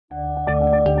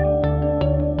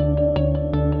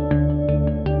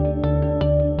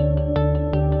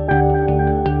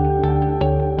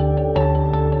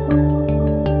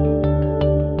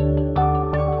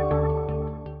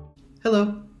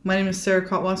is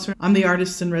Sara. I'm the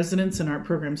Artist in Residence and Art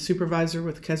Program Supervisor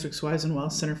with Keswick's Wise and Well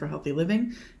Center for Healthy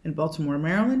Living in Baltimore,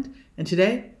 Maryland. And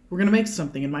today, we're going to make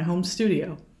something in my home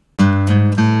studio.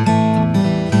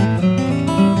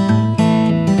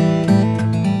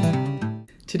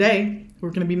 Today, we're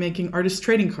going to be making artist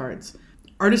trading cards.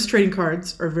 Artist trading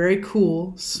cards are very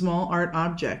cool, small art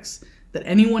objects that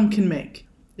anyone can make.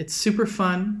 It's super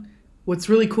fun. What's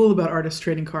really cool about artist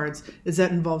trading cards is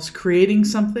that it involves creating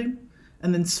something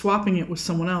and then swapping it with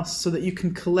someone else so that you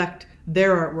can collect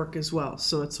their artwork as well.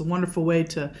 So it's a wonderful way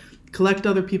to collect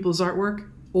other people's artwork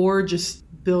or just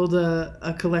build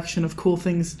a collection of cool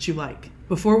things that you like.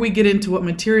 Before we get into what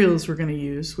materials we're going to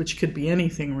use, which could be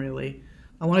anything really,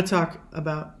 I want to talk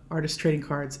about artist trading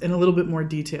cards in a little bit more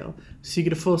detail so you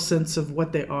get a full sense of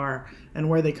what they are and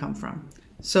where they come from.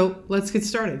 So let's get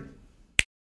started.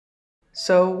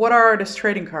 So what are artist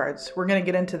trading cards? We're going to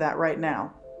get into that right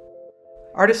now.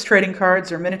 Artist trading cards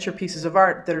are miniature pieces of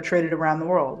art that are traded around the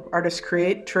world. Artists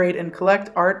create, trade, and collect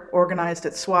art organized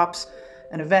at swaps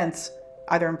and events,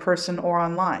 either in person or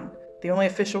online. The only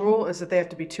official rule is that they have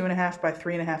to be 2.5 by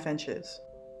 3.5 inches.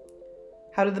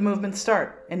 How did the movement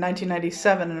start? In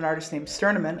 1997, an artist named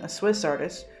Serina, a Swiss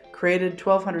artist, created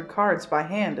 1,200 cards by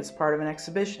hand as part of an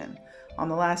exhibition. On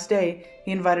the last day,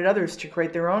 he invited others to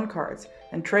create their own cards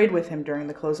and trade with him during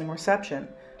the closing reception.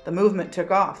 The movement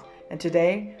took off, and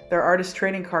today, there are artist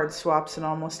trading card swaps in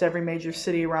almost every major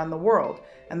city around the world,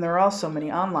 and there are also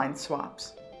many online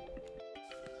swaps.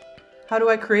 How do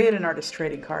I create an artist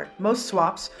trading card? Most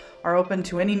swaps are open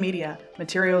to any media,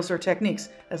 materials, or techniques,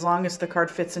 as long as the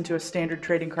card fits into a standard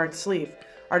trading card sleeve.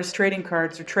 Artist trading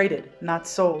cards are traded, not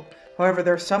sold. However,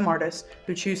 there are some artists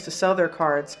who choose to sell their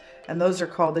cards, and those are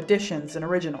called editions and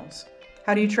originals.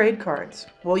 How do you trade cards?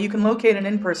 Well, you can locate an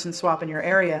in-person swap in your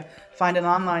area, find an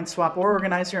online swap, or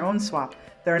organize your own swap.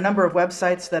 There are a number of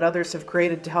websites that others have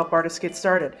created to help artists get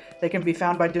started. They can be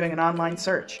found by doing an online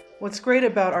search. What's great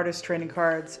about artist trading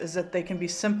cards is that they can be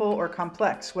simple or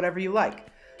complex, whatever you like.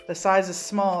 The size is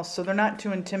small, so they're not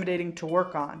too intimidating to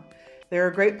work on. They're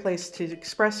a great place to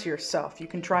express yourself. You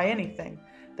can try anything.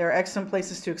 They're excellent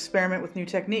places to experiment with new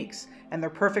techniques, and they're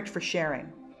perfect for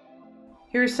sharing.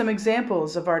 Here are some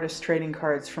examples of artist trading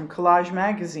cards from Collage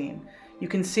magazine. You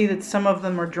can see that some of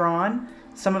them are drawn,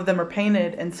 some of them are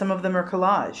painted, and some of them are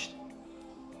collaged.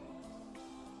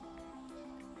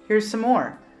 Here's some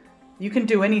more. You can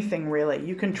do anything really.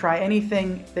 You can try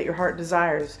anything that your heart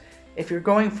desires. If you're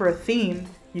going for a theme,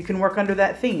 you can work under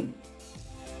that theme.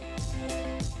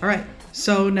 All right.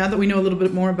 So now that we know a little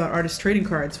bit more about artist trading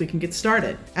cards, we can get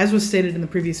started. As was stated in the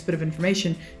previous bit of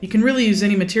information, you can really use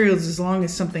any materials as long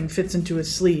as something fits into a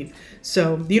sleeve.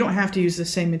 So you don't have to use the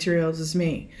same materials as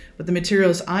me, but the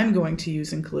materials I'm going to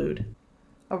use include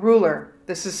a ruler.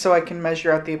 This is so I can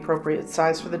measure out the appropriate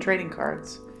size for the trading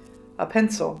cards. A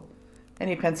pencil.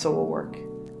 Any pencil will work.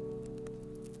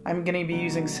 I'm going to be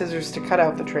using scissors to cut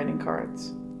out the trading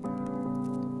cards.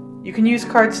 You can use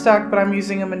cardstock, but I'm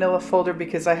using a manila folder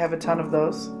because I have a ton of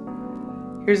those.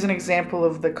 Here's an example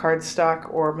of the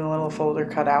cardstock or manila folder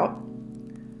cut out.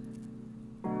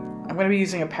 I'm going to be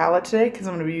using a palette today because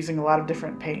I'm going to be using a lot of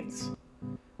different paints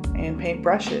and paint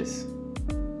brushes.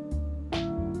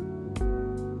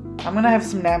 I'm going to have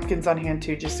some napkins on hand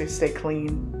too, just to stay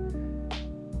clean.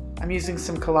 I'm using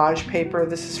some collage paper.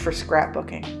 This is for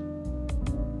scrapbooking.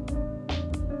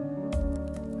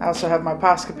 I also have my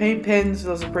Posca paint pens.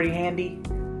 Those are pretty handy.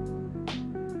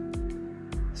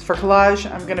 For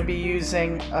collage, I'm going to be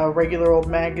using a regular old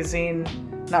magazine,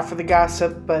 not for the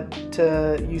gossip, but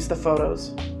to use the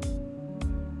photos.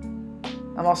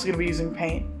 I'm also going to be using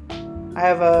paint. I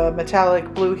have a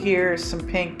metallic blue here, some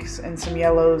pinks, and some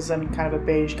yellows, and kind of a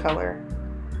beige color.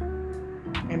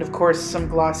 And of course, some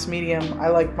gloss medium. I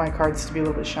like my cards to be a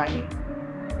little bit shiny.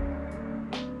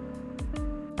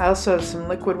 I also have some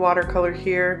liquid watercolor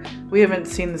here. We haven't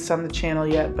seen this on the channel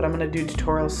yet, but I'm going to do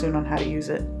tutorials soon on how to use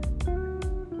it.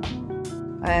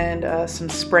 And some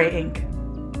spray ink.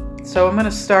 So I'm going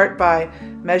to start by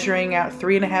measuring out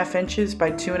 3.5 inches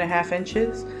by 2.5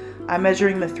 inches. I'm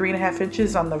measuring the 3.5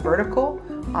 inches on the vertical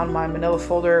on my manila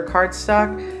folder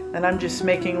cardstock, and I'm just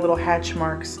making little hatch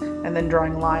marks and then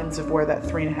drawing lines of where that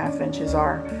 3.5 inches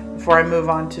are before I move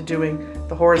on to doing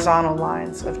the horizontal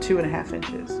lines of 2.5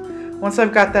 inches. Once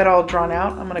I've got that all drawn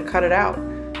out, I'm going to cut it out,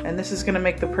 and this is going to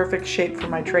make the perfect shape for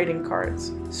my trading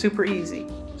cards. Super easy,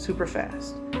 super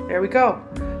fast. There we go.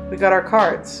 We got our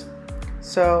cards.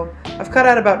 So I've cut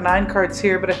out about 9 cards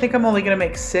here, but I think I'm only going to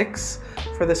make 6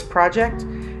 for this project.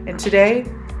 And today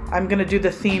I'm going to do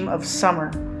the theme of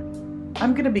summer.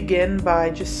 I'm going to begin by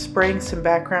just spraying some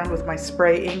background with my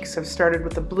spray inks. I've started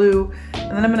with the blue,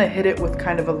 and then I'm going to hit it with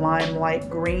kind of a lime light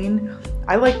green.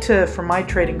 I like to, for my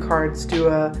trading cards, do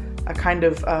a kind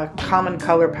of common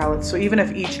color palette. So even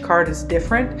if each card is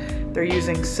different, they're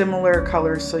using similar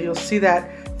colors. So you'll see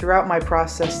that throughout my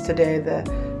process today,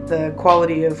 the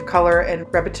quality of color and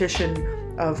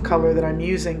repetition of color that I'm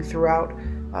using throughout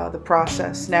the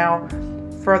process. Now,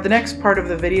 for the next part of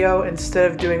the video,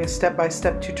 instead of doing a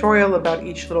step-by-step tutorial about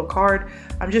each little card,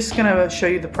 I'm just going to show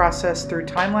you the process through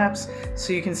time-lapse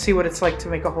so you can see what it's like to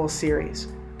make a whole series.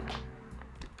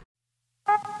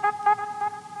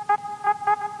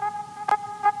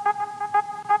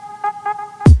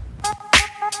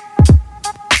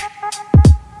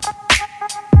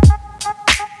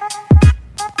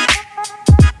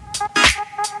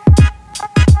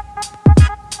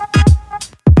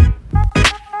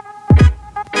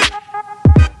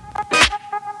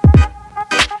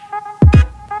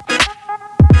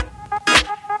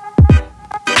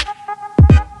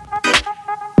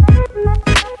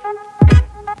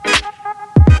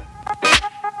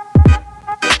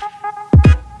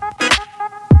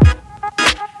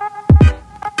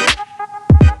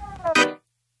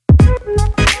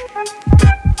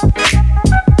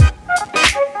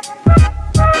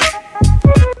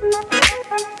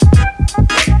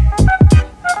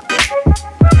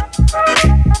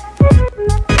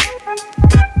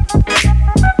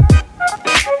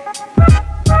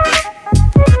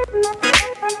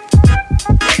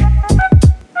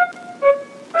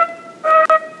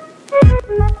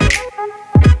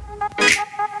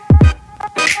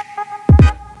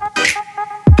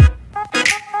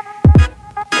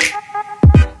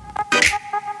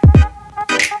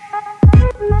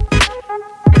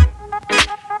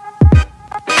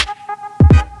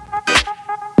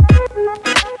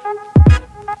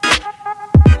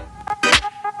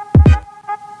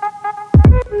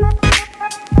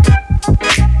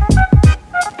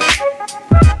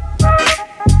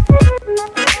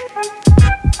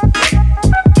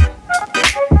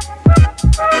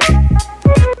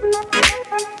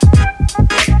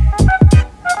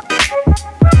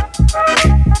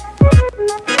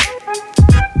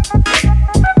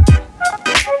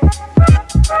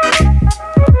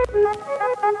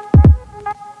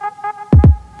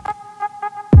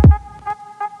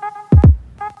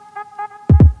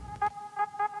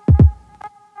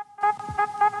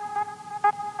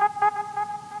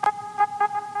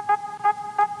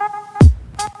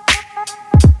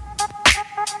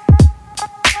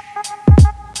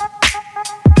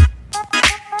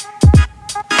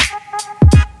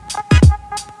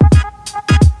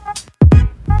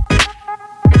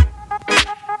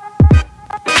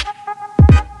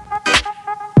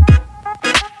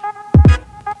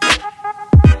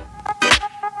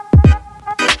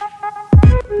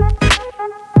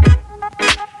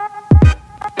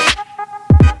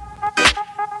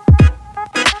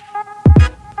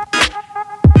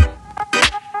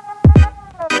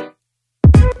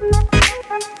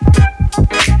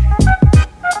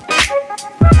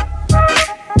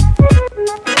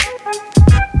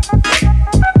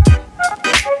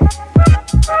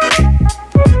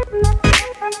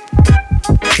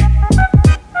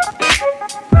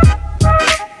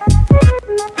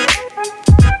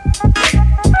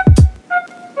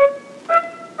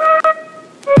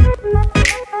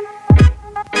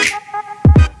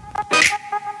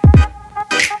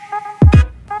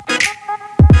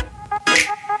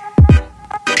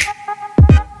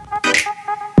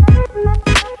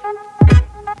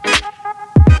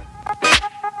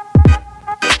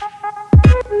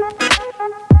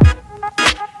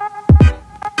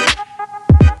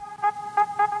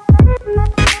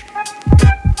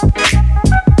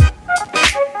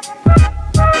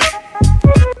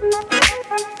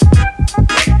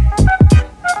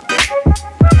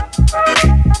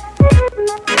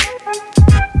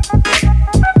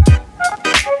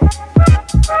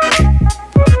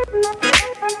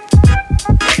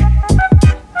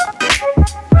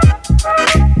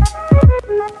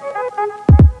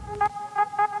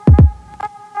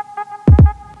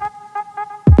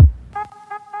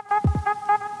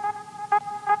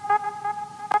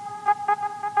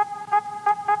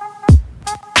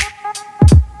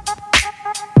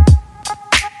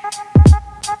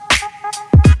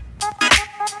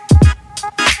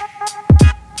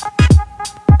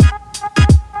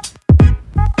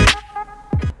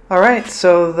 Alright,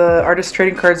 so the artist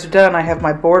trading cards are done. I have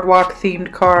my boardwalk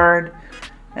themed card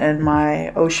and my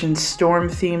ocean storm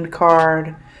themed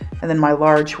card and then my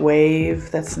large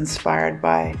wave that's inspired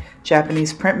by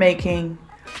Japanese printmaking.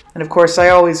 And of course, I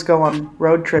always go on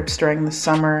road trips during the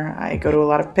summer. I go to a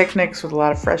lot of picnics with a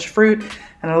lot of fresh fruit,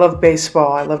 and I love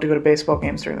baseball. I love to go to baseball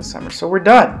games during the summer. So we're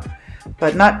done,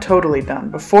 but not totally done.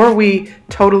 Before we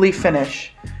totally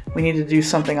finish, we need to do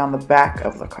something on the back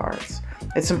of the cards.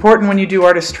 It's important when you do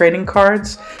artist trading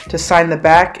cards to sign the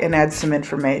back and add some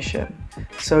information.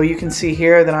 So you can see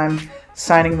here that I'm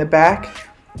signing the back,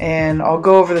 and I'll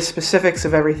go over the specifics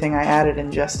of everything I added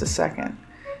in just a second.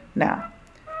 Now,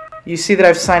 you see that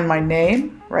I've signed my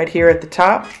name right here at the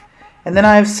top, and then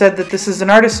I've said that this is an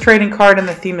artist trading card in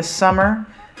the theme of summer,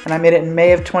 and I made it in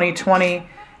May of 2020,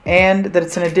 and that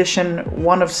it's an edition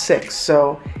 1 of 6.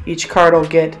 So each card will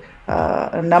get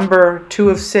a number 2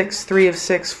 of 6, 3 of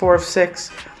 6, 4 of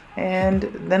 6, and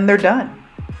then they're done.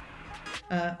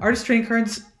 Artist trading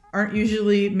cards aren't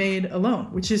usually made alone,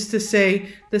 which is to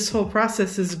say this whole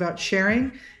process is about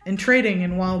sharing and trading,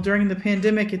 and while during the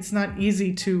pandemic it's not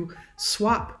easy to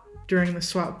swap during the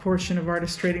swap portion of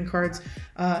artist trading cards,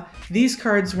 these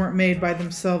cards weren't made by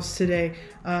themselves today.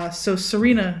 So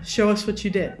Serina, show us what you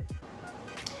did.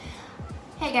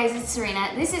 Hey guys, it's Serina.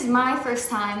 This is my first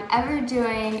time ever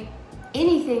doing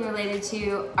anything related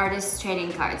to artist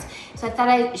trading cards. So I thought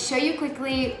I'd show you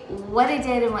quickly what I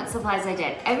did and what supplies I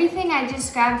did. Everything I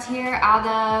just grabbed here out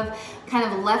of kind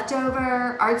of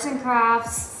leftover arts and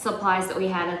crafts supplies that we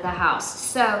had at the house.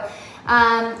 So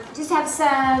just have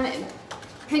some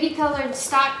pretty colored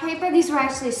stock paper. These were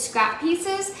actually scrap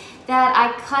pieces that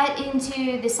I cut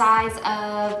into the size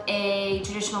of a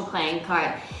traditional playing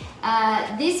card.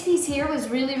 This piece here was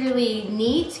really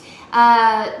neat.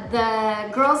 The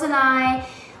girls and I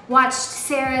watched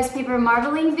Sarah's paper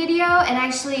marbling video and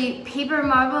actually paper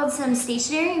marbled some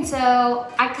stationery, and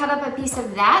so I cut up a piece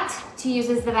of that to use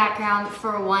as the background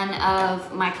for one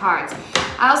of my cards.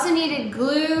 I also needed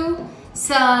glue,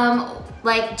 some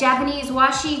like Japanese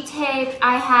washi tape.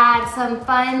 I had some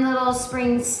fun little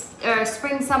spring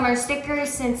summer stickers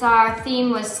since our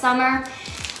theme was summer.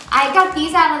 I got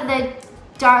these out of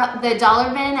the dollar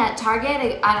bin at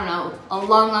Target, I don't know, a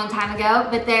long time ago,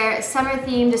 but they're summer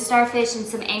themed, a starfish and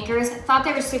some anchors. I thought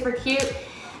they were super cute.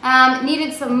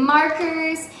 Needed some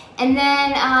markers, and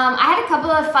then I had a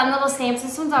couple of fun little stamps.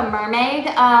 This one's a mermaid.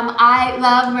 I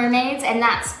love mermaids, and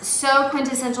that's so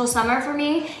quintessential summer for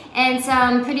me, and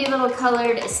some pretty little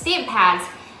colored stamp pads.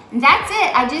 And that's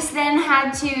it. I just then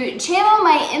had to channel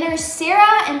my inner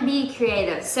Sara and be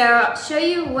creative. So I'll show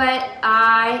you what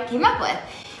I came up with.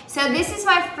 So this is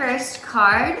my first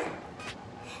card,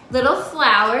 little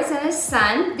flowers and a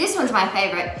sun. This one's my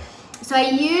favorite. So I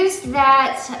used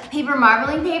that paper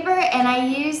marbling paper, and I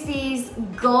used these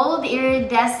gold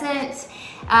iridescent,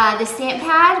 the stamp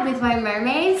pad with my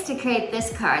mermaids to create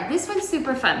this card. This one's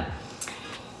super fun.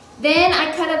 Then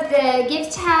I cut up the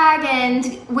gift tag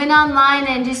and went online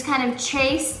and just kind of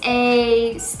traced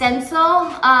a stencil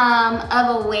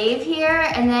of a wave here,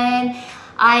 and then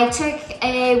I took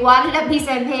a wadded up piece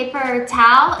of paper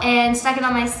towel and stuck it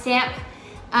on my stamp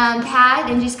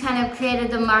pad and just kind of created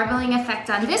the marbling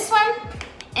effect on this one.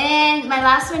 And my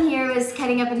last one here was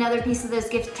cutting up another piece of those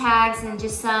gift tags and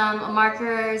just some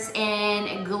markers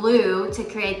and glue to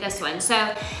create this one. So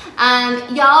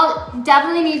y'all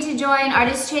definitely need to join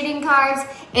artist trading cards.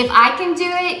 If I can do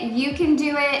it, you can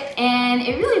do it. And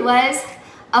it really was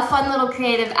a fun little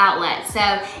creative outlet. So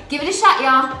give it a shot,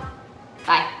 y'all.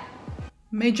 Bye.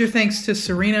 Major thanks to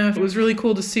Serina. It was really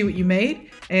cool to see what you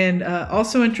made, and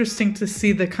also interesting to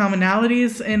see the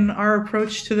commonalities in our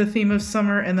approach to the theme of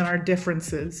summer and then our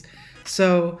differences.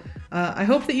 So I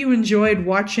hope that you enjoyed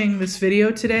watching this video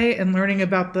today and learning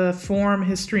about the form,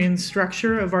 history, and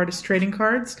structure of artist trading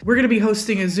cards. We're going to be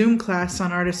hosting a Zoom class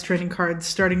on artist trading cards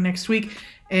starting next week,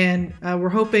 and we're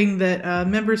hoping that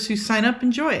members who sign up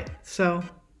enjoy it. So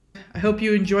I hope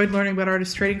you enjoyed learning about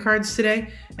artist trading cards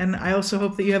today, and I also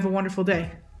hope that you have a wonderful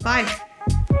day. Bye!